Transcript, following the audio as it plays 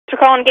For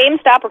calling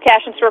GameStop, where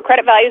cash and store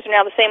credit values are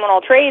now the same on all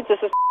trades. This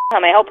is how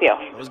may I help you?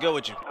 What's good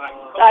with you?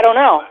 I don't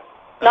know.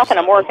 Nothing.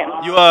 I'm working.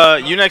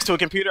 You next to a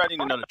computer? I need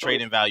to know the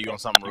trading value on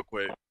something real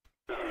quick.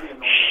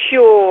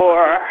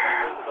 Sure.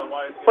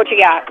 What you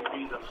got?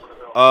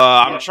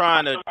 I'm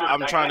trying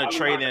to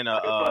trade in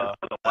a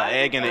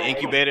egg in an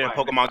incubator in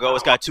Pokemon Go.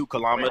 It's got 2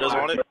 kilometers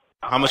on it.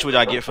 How much would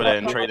I get for that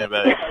in trading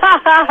value?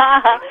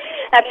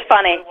 That's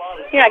funny.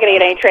 You're not gonna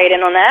get any trade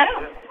in on that.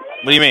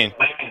 What do you mean?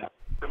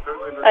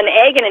 An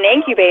egg in an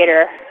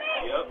incubator.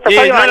 For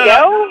Pokemon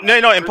Go?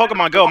 No, in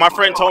Pokemon Go. My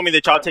friend told me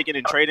that y'all take it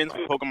in trade-ins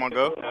for Pokemon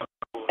Go.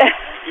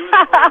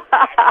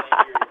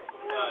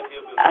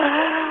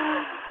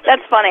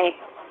 That's funny.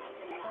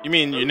 You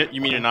mean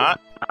you're not?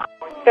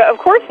 Of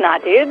course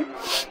not, dude.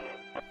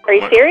 Are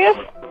you serious?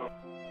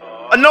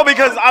 No,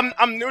 because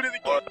I'm new to the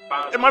game,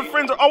 and my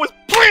friends are always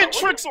playing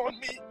tricks on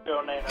me.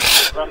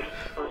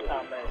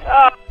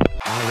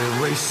 I'll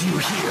erase you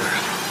here.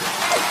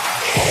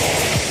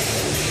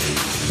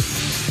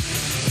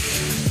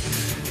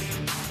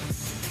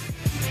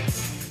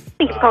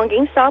 Thank you for calling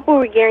GameStop, where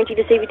we guarantee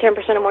to save you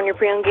 10% or more on your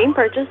pre-owned game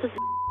purchase. This is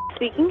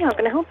speaking. How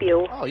can I help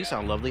you? Oh, you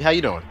sound lovely. How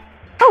you doing?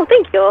 Oh,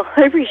 thank you.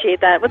 I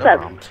appreciate that. What's up?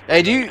 Problem.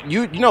 Hey, do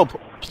you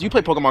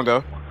play Pokemon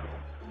Go?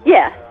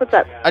 Yeah. What's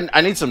up?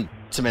 I need some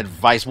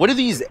advice. What do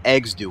these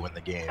eggs do in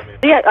the game?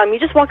 Yeah, you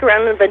just walk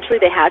around and eventually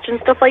they hatch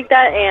and stuff like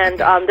that. And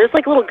there's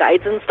like little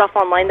guides and stuff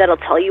online that'll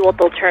tell you what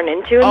they'll turn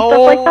into and stuff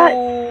like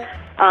that.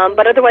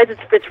 But otherwise,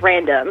 it's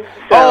random.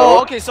 So.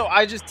 Oh, okay. So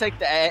I just take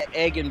the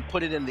egg and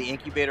put it in the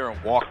incubator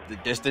and walk the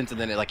distance, and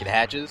then it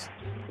hatches.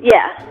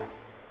 Yeah.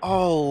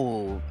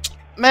 Oh,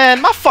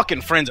 man, my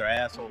fucking friends are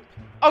assholes.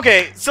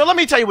 Okay, so let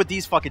me tell you what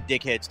these fucking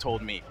dickheads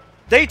told me.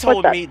 They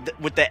told me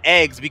with the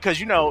eggs, because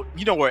you know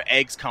where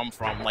eggs come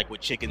from, like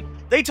with chicken.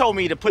 They told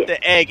me to put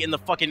the egg in the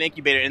fucking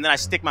incubator, and then I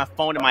stick my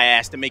phone in my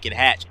ass to make it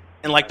hatch,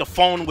 and like the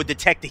phone would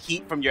detect the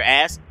heat from your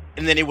ass,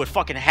 and then it would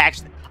fucking hatch.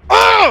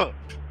 Ugh!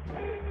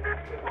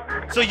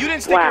 So you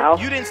didn't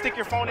stick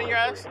your phone in your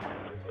ass?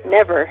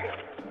 Never.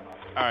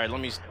 All right, let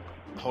me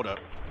hold up.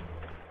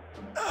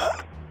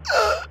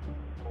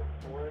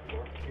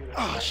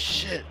 Oh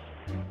shit.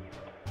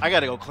 I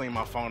gotta go clean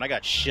my phone. I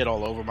got shit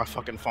all over my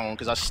fucking phone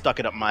because I stuck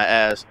it up my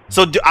ass.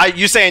 So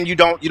you saying you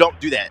don't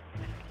do that?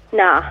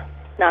 Nah,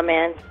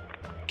 man.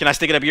 Can I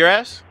stick it up your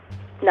ass?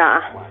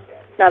 Nah,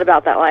 not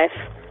about that life.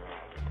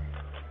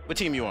 What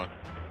team you on?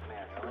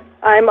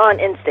 I'm on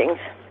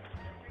Instinct.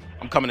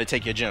 I'm coming to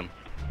take your gym.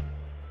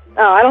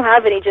 Oh, I don't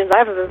have any gyms. I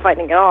haven't been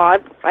fighting at all.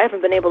 I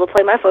haven't been able to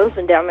play. My phone's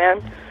been down,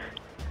 man.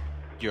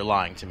 You're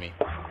lying to me.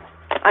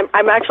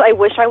 I'm actually. I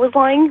wish I was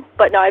lying,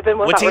 but no, I've been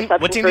without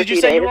reception. What team did you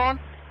say you were on?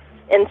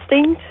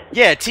 Instinct?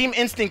 Yeah, Team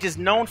Instinct is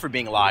known for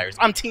being liars.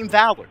 I'm Team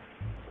Valor.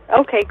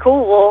 Okay,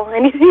 cool. Well,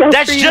 anything else?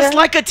 That's just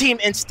like a Team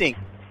Instinct.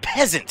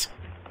 Peasant.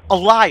 A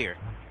liar.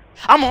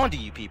 I'm on to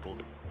you people.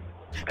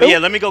 But yeah,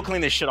 let me go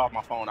clean this shit off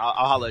my phone. I'll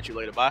holler at you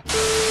later. Bye.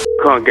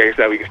 Come on,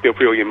 GameStop. We can still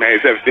feel your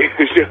mask, everything.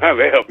 How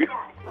may I help you?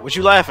 What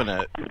you laughing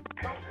at?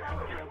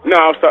 No,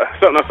 I'm sorry.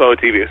 Something I saw on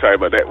TV. Sorry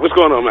about that. What's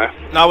going on, man?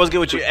 Nah, what's good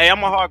with you? Hey,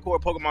 I'm a hardcore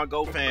Pokemon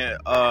Go fan.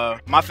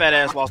 My fat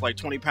ass lost like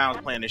 20 pounds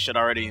playing this shit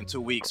already in 2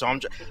 weeks. So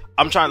I'm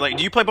trying to, like,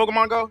 do you play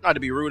Pokemon Go? Not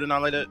to be rude or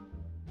nothing like that.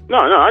 No,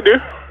 I do.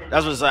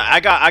 That's what's I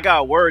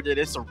got word that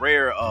it's a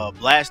rare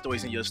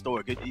Blastoise in your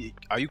store.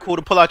 Are you cool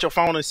to pull out your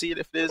phone and see it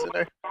if it is in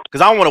there? Cause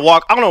I want to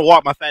walk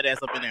my fat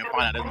ass up in there and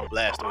find out there's no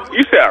Blastoise.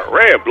 You said a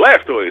rare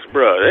Blastoise,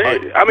 bro.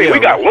 I mean, we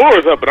got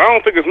lures up, but I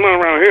don't think there's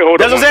none around here.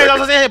 Hold on. That's what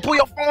I'm saying. Pull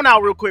your phone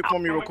out real quick for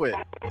me, real quick.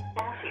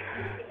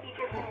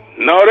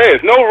 No,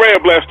 there's no rare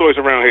Blastoise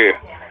around here.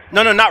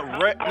 No,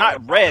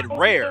 not red,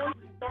 rare.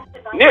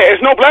 Yeah,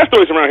 there's no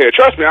Blastoise around here.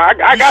 Trust me, I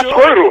got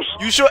Squirtles.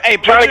 You sure? Hey,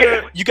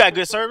 you got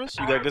good service?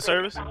 You got good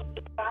service?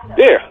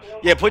 Yeah.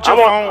 Yeah, put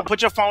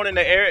your phone in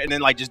the air and then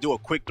like just do a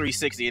quick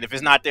 360. And if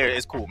it's not there,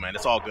 it's cool, man.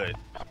 It's all good.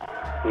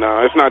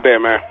 No, it's not there,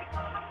 man.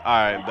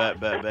 All right,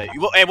 bet.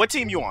 Hey, what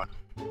team you on?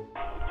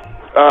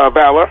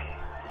 Valor.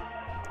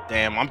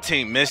 Damn, I'm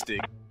Team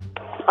Mystic.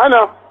 I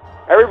know.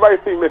 Everybody's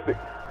Team Mystic.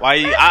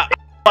 Why?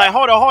 Like,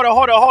 hold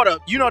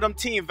up. You know them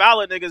Team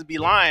Valor niggas be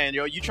lying,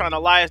 yo. You trying to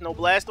lie? There's no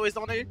Blastoise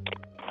on there?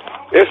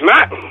 It's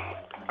not.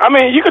 I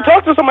mean, you can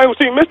talk to somebody who's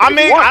Team Mystic. I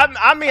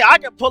mean, I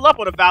can pull up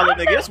on a Valor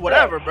nigga. It's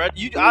whatever, bro.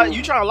 You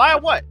trying to lie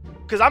or what?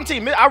 Cause I'm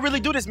Team. I really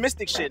do this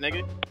Mystic shit,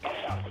 nigga.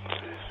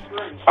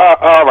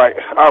 All right.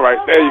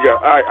 There you go.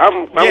 All right,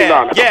 I'm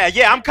down.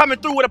 Yeah. I'm coming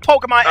through with a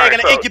Pokemon egg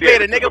and an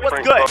incubator, nigga. What's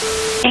good?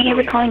 Thank you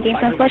for calling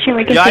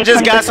GameStop. Yeah, I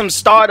just got some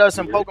Stardust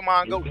and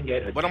Pokemon Go.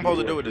 What I'm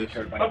supposed to do with this?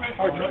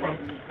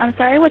 I'm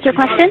sorry, what's your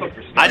question?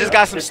 I just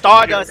got some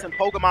Stardust and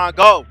Pokemon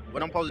Go.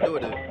 What I'm supposed to do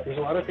with this? There's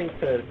a lot of things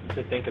to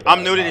think about.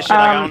 I'm new to this shit.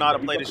 Like, I don't know how to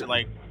play this shit.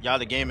 Like, y'all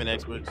the gaming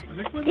experts.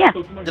 Yeah.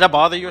 Did I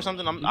bother you or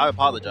something? I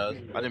apologize.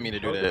 I didn't mean to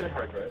do that.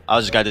 I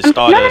just got this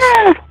Stardust.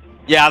 No.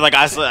 Yeah, like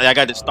I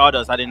got this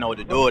Stardust. I didn't know what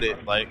to do with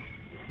it. Like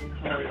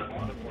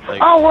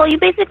oh, well, you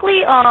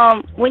basically,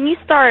 when you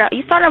start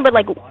with,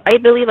 like, I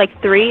believe,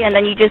 like, 3, and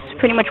then you just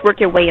pretty much work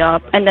your way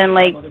up, and then,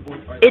 like,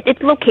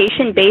 it's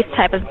location-based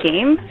type of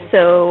game,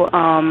 so,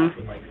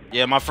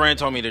 Yeah, my friend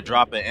told me to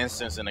drop an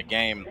instance in a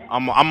game.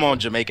 I'm on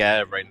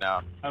Jamaica Ave right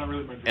now,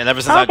 and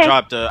ever since I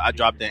dropped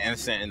the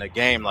instant in the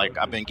game, like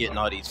I've been getting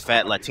all these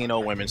fat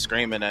Latino women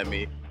screaming at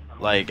me.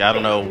 Like I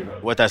don't know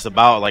what that's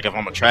about. Like if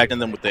I'm attracting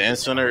them with the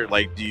instant, or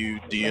like do you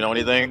know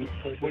anything?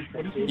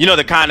 You know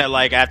the kind of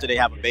like after they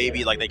have a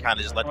baby, like they kind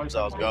of just let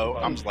themselves go.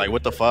 I'm just like,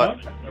 what the fuck?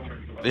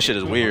 This shit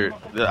is weird.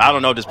 I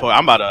don't know this point.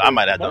 I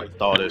might have to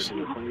install this.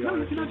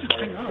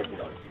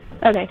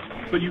 Okay.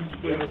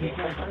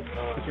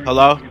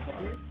 Hello?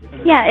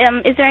 Yeah,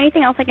 is there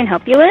anything else I can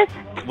help you with?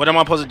 What am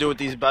I supposed to do with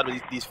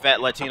these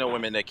fat Latino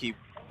women that keep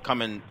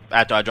coming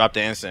after I drop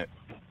the instant?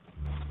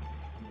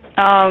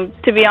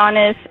 To be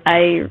honest,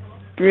 I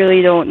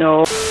really don't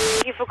know.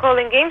 Thank you for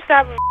calling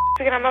GameStop.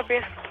 Can I help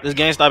you? This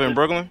GameStop in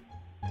Brooklyn?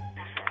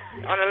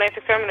 On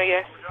Atlantic Terminal,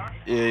 yes.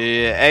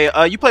 Yeah.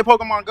 Hey, you play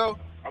Pokemon Go?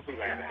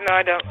 No,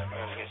 I don't.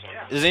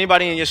 Does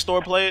anybody in your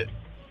store play it?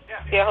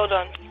 Yeah, hold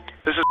on.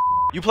 This is.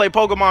 You play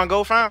Pokemon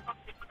Go, fam?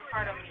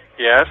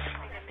 Yes.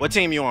 What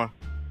team you on?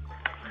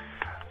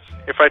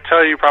 If I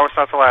tell you, promise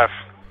not to laugh.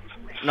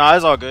 Nah,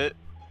 it's all good.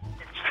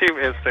 Team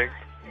Instinct.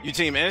 You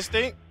Team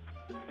Instinct?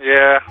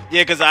 Yeah.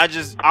 Yeah, cause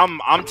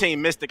I'm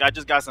Team Mystic. I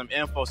just got some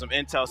info, some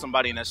intel,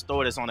 somebody in that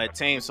store that's on that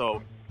team.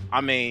 So,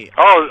 I mean.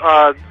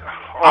 I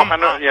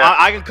know, yeah.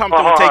 I can come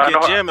through and take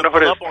your gym and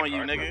pull up on you,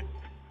 nigga.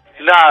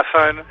 Nah,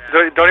 son.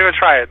 Don't even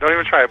try it. Don't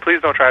even try it. Please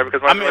don't try it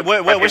because my team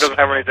doesn't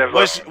have any gyms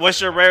left. What's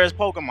your rarest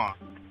Pokemon?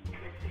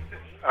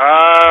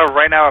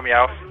 Right now I'm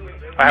Meowth.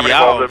 I haven't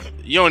evolved him.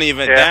 You don't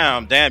even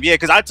damn. Yeah,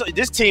 because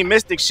this Team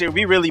Mystic shit,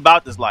 we really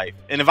about this life.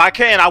 And if I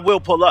can, I will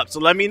pull up. So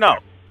let me know.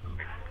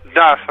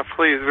 Nah, so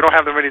please. We don't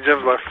have that many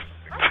gyms left.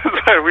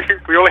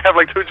 we only have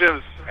like 2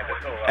 gyms.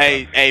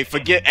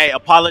 Hey,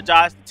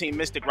 apologize to Team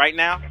Mystic right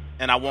now,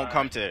 and I won't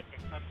come to it.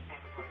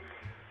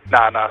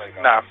 Nah.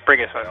 Bring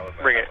it, son.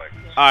 Bring it.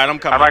 All right, I'm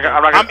coming.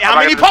 How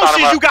many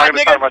potions you got,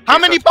 nigga? How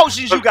many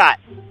potions you got?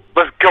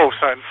 Let's go,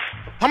 son.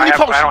 How many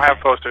potions? I don't have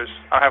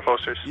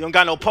posters. You don't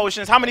got no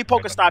potions? How many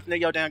Pokestops near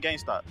your damn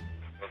GameStop?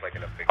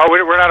 Oh,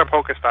 we're not a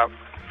Pokestop.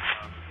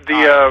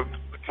 The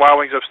Wild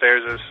Wings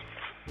upstairs is.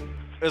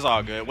 It's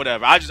all good.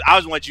 Whatever. I just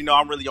want to let you know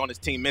I'm really on this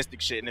Team Mystic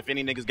shit, and if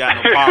any niggas got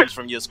no problems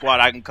from your squad,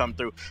 I can come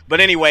through.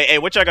 But anyway, hey,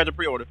 what y'all got to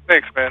pre-order?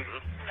 Thanks, man.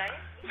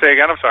 Say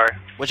again. I'm sorry.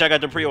 What y'all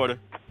got to pre-order?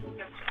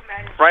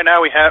 Right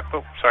now we have.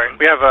 Oh, sorry.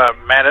 We have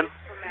Madden.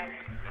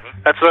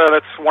 That's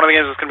one of the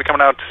games that's gonna be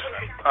coming out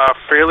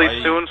fairly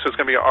soon, so it's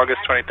gonna be August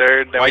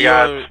 23rd. Then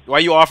why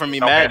you offering me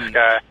Madden?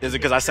 Sky. Is it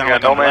because I sound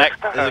like I'm black? Is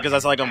it because I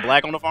sound like I'm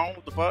black on the phone?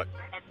 What the fuck?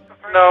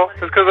 No,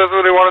 it's because that's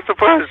what they want us to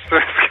push. So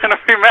it's gonna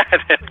be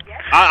Madden.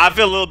 I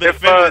feel a little bit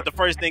offended at the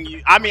first thing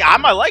you. I mean, I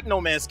might like No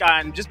Man's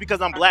Sky, and just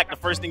because I'm black, the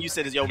first thing you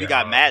said is, "Yo, we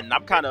got Madden."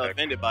 I'm kind of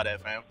offended by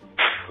that, fam.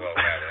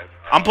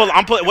 I'm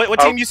pulling. What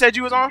team you said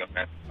you was on?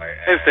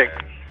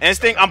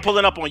 Instinct, I'm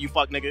pulling up on you,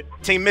 fuck nigga.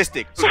 Team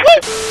Mystic.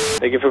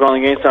 Thank you for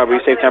calling GameStop, where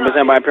you save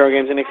 10% by apparel,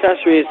 games, and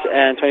accessories,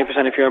 and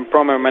 20% if you're in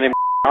promo. My name is.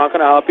 How can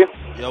I help you?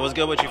 Yo, what's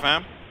good with you,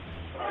 fam?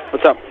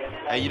 What's up?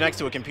 Hey, you next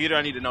to a computer?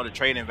 I need to know the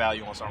trading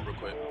value on something real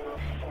quick.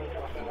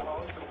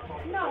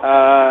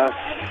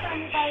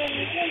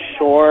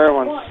 Sure,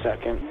 1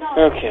 second.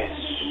 Okay,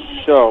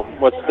 so,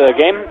 what's the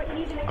game?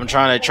 I'm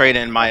trying to trade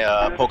in my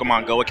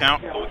Pokemon Go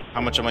account.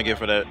 How much am I get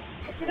for that?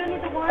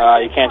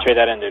 You can't trade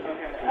that in, dude.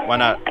 Why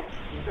not?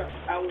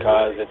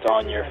 Because it's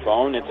on your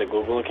phone. It's a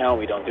Google account.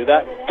 We don't do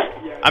that.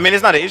 I mean,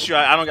 it's not an issue.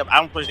 I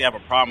don't personally have a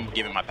problem with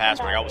giving my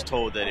password. I was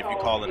told that if you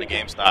call in the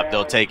GameStop,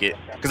 they'll take it.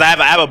 Because I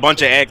have a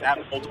bunch of eggs. I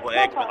have multiple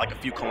eggs with like a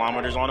few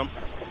kilometers on them.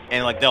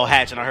 And like they'll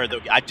hatch, and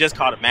I just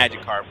caught a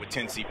magic card with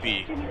 10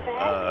 CP.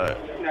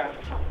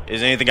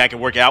 Is there anything I can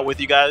work out with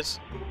you guys?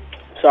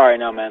 Sorry,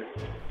 no, man.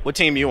 What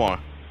team you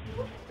on?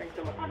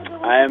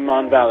 I'm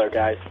on Valor,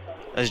 guys.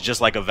 That's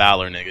just like a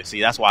Valor nigga.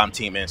 See, that's why I'm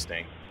Team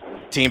Instinct.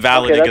 Team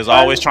Valor niggas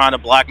always trying to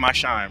block my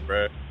shine,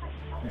 bro.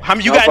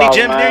 You got any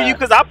gyms near you?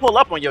 Because I pull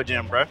up on your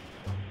gym, bro.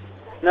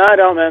 No, I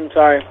don't, man.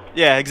 Sorry.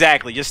 Yeah,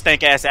 exactly. Your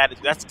stank-ass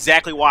attitude. That's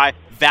exactly why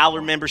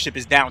Valor membership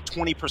is down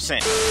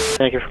 20%.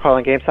 Thank you for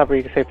calling GameStop, where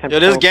you can save 10%. Yo,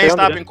 this is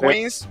GameStop in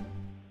Queens?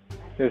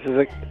 This is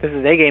a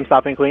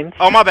GameStop in Queens.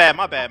 Oh, my bad.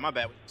 Go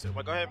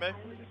ahead, man.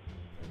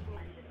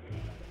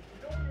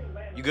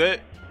 You good?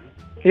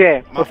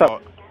 Yeah, what's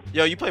up?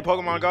 Yo, you play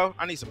Pokemon Go?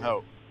 I need some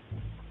help.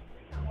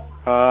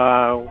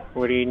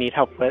 What do you need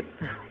help with?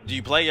 Do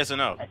you play, yes or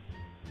no?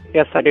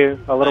 Yes, I do.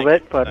 A little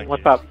bit, but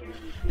what's up?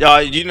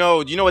 Yo, do you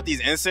know what these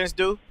incense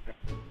do?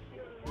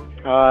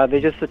 They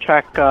just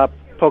attract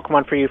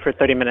Pokemon for you for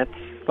 30 minutes.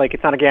 Like,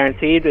 it's not a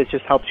guaranteed, it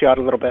just helps you out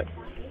a little bit.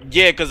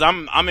 Yeah, because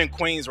I'm in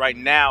Queens right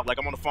now. Like,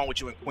 I'm on the phone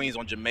with you in Queens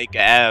on Jamaica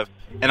Ave.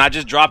 And I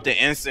just dropped an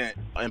instant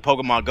in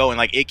Pokemon Go, and,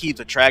 like, it keeps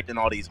attracting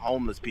all these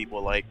homeless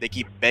people. Like, they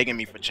keep begging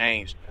me for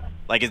change.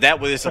 Like, is that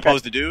what it's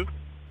supposed to do?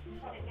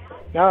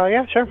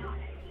 Yeah, sure.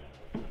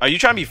 Are you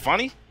trying to be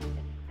funny?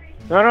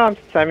 No,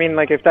 I mean,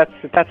 like, if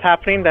that's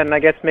happening, then I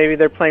guess maybe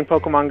they're playing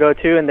Pokemon Go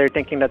too, and they're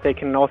thinking that they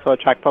can also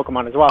attract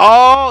Pokemon as well.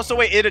 Oh, so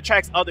wait, it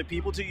attracts other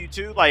people to you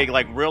too?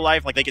 Like real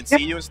life? Like they can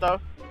see you and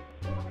stuff?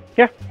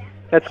 Yeah.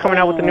 That's coming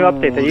out with the new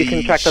update that you can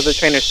attract other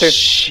trainers too.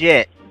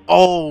 Shit.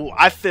 Oh,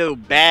 I feel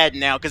bad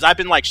now because I've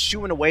been like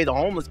shooing away the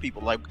homeless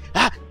people, like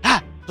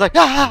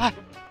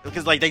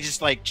because like they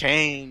just like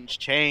change,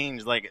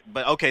 like.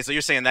 But okay, so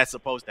you're saying that's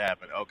supposed to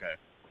happen? Okay.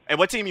 Hey,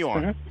 what team you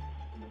on?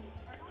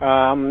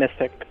 I'm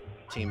Mystic.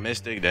 Team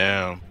Mystic,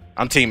 damn.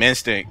 I'm Team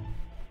Instinct.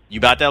 You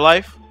about that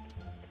life?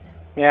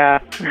 Yeah.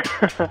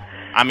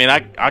 I mean, I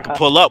can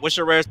pull up. What's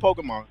your rarest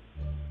Pokemon?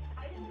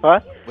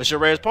 What? What's your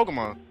rarest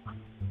Pokemon?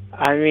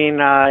 I mean,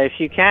 if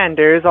you can,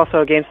 there is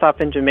also a GameStop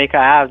in Jamaica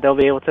Ave. They'll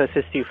be able to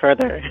assist you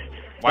further.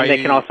 Why and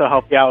they can also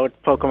help you out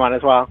with Pokemon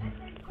as well.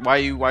 Why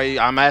you?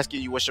 I'm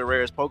asking you, what's your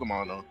rarest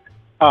Pokemon though?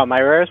 Oh,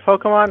 my rarest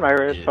Pokemon? My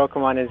rarest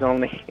Pokemon is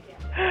only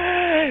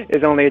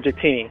a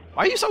Dratini.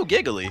 Why are you so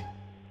giggly?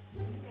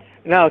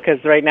 No,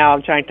 because right now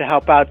I'm trying to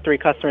help out 3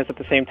 customers at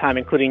the same time,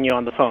 including you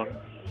on the phone.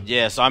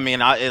 Yeah, so I mean,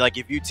 like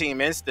if you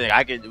Team Instinct,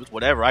 I could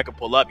whatever. I could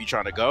pull up. You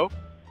trying to go?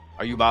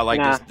 Are you about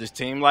like this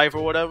team life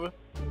or whatever?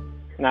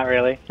 Not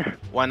really.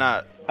 Why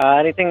not?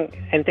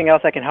 Anything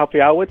else I can help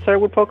you out with, sir,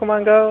 with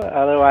Pokemon Go?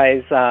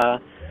 Otherwise,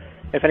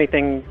 if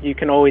anything, you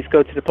can always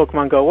go to the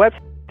Pokemon Go website.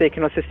 They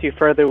can assist you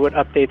further with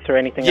updates or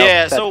anything else.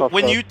 Yeah, so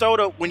when you throw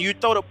the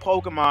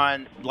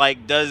Pokemon,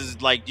 like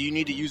do you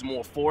need to use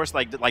more force?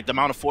 Like the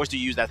amount of force you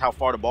use, that's how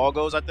far the ball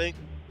goes, I think.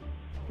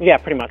 Yeah,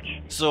 pretty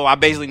much. So I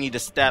basically need to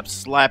stop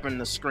slapping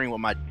the screen with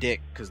my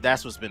dick, because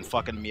that's what's been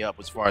fucking me up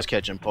as far as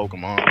catching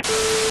Pokemon.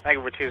 Thank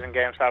you for choosing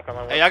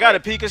GameStop. Hey, I got a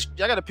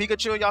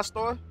Pikachu in y'all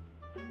store?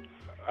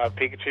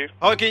 Pikachu?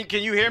 Oh,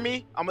 can you hear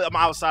me? I'm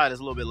outside.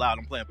 It's a little bit loud.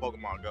 I'm playing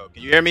Pokemon Go.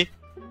 Can you hear me?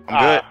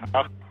 I'm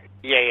good.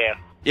 Yeah.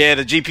 Yeah,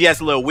 the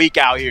GPS a little weak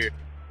out here.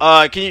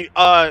 Can you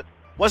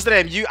what's the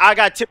name? I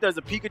got tipped there's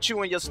a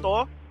Pikachu in your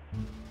store?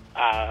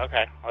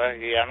 Okay. Well,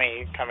 yeah, I mean,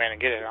 you can come in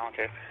and get it. I don't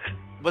care.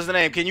 What's the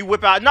name? Can you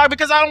whip out? No,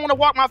 because I don't want to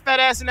walk my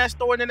fat ass in that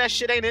store and then that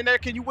shit ain't in there.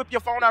 Can you whip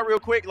your phone out real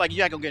quick? Like,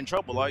 you ain't gonna get in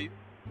trouble, are you?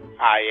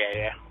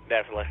 Yeah,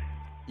 definitely.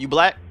 You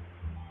black?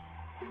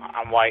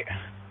 I'm white.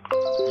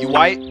 You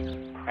white?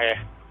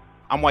 Yeah.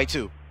 I'm white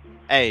too.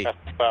 Hey,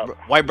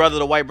 white brother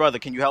to white brother,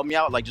 can you help me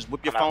out? Like, just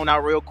whip your phone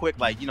out real quick,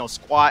 like, you know,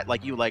 squat,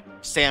 like you like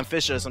Sam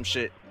Fisher or some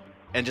shit,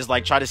 and just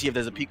like try to see if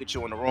there's a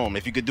Pikachu in the room.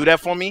 If you could do that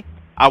for me,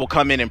 I will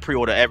come in and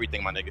pre-order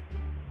everything, my nigga.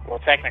 Well,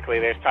 technically,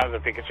 there's tons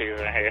of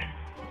Pikachus in here.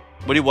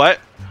 What?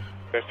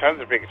 There's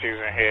tons of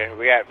Pikachus in here.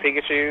 We got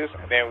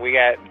Pikachus, and then we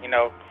got, you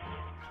know...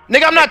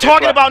 Nigga, I'm not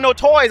talking about no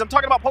toys. I'm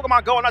talking about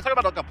Pokemon Go. I'm not talking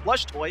about like a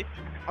plush toy.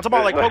 I'm talking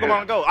about like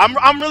Pokemon Go.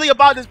 I'm really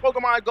about this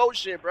Pokemon Go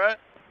shit, bruh.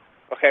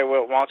 Okay,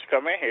 well, why don't you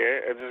come in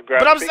here and just grab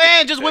But I'm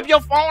saying, just whip your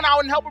phone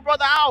out and help a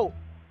brother out.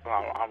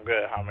 I'm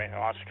good, homie.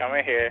 Why don't you come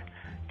in here,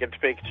 get the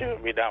Pikachu,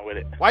 and be done with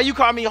it. Why you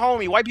call me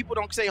homie? White people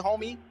don't say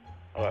homie.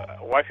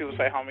 White people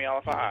say homie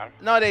all the time.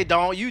 No, they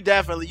don't. You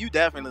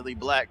definitely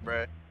black,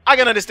 bruh. I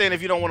can understand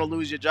if you don't want to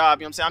lose your job.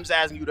 You know what I'm saying? I'm just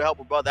asking you to help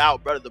a brother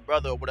out, brother to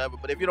brother or whatever.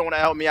 But if you don't want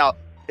to help me out,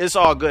 it's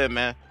all good,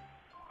 man.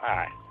 All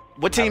right.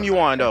 What team you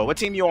on, though? What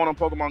team you on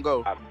Pokemon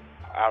Go?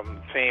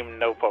 I'm team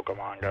no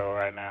Pokemon Go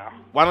right now.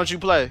 Why don't you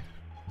play?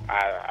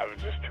 I was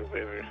just too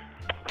busy.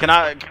 Can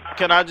I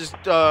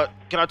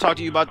talk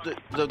to you about the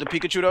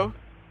Pikachu though?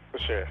 For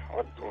sure.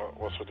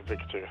 What's with the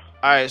Pikachu?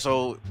 All right,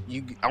 so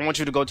I want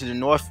you to go to the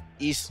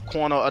northeast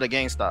corner of the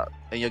GameStop.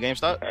 In your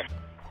GameStop? Okay.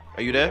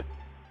 Are you there?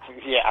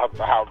 Yeah,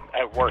 I'm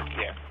at work.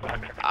 Yeah.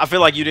 I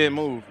feel like you didn't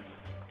move.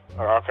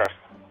 Oh, okay.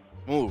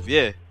 Move,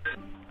 yeah.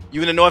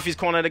 You in the northeast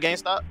corner of the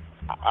GameStop?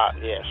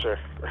 Yeah, sure.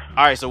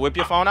 All right, so whip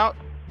your phone out.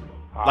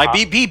 Like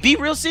be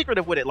real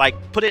secretive with it.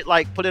 Like put it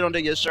under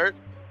your shirt.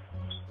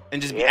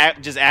 And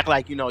just act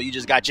like, you know, you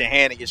just got your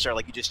hand in your shirt,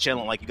 like you just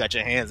chilling, like you got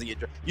your hands in your...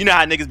 You know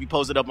how niggas be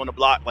posted up on the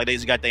block, like they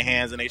just got their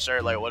hands in their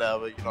shirt, like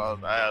whatever, you know.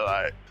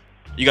 Like,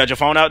 you got your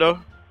phone out, though?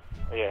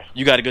 Yeah.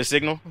 You got a good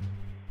signal?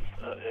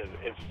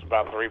 It's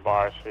about 3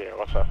 bars. Yeah,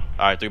 what's up?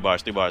 All right, 3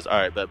 bars. All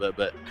right, bet. All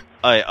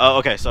right,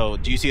 okay, so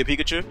do you see a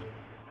Pikachu?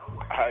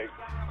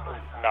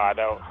 No, I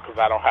don't, because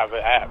I don't have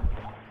the app.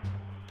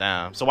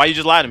 Damn, so why you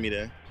just lie to me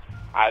then?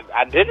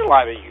 I didn't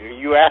lie to you.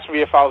 You asked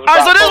me if I was. All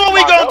right, so this is what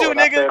we gonna do,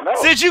 nigga. No.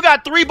 Since you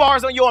got 3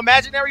 bars on your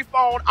imaginary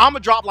phone, I'm gonna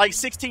drop like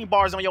 16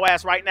 bars on your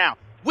ass right now.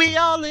 We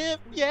all live,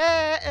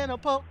 yeah, in a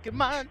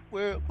Pokemon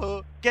world,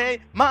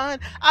 Pokemon.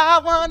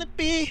 I wanna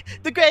be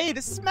the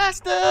greatest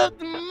master,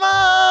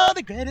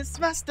 the greatest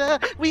master.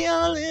 We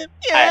all live,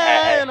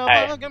 yeah, in a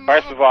Pokemon.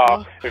 First of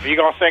all, if you're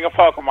gonna sing a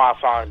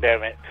Pokemon song,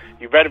 damn it,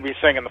 you better be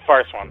singing the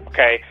first one,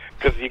 okay?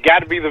 Because you got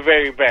to be the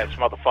very best,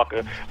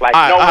 motherfucker. Like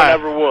no one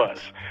ever was.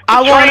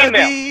 I want to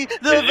be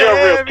the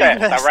very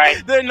best. All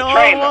right? That no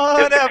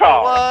one ever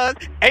was.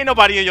 Ain't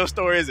nobody in your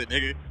store, is it,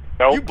 nigga?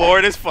 Nope. You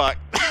bored as fuck.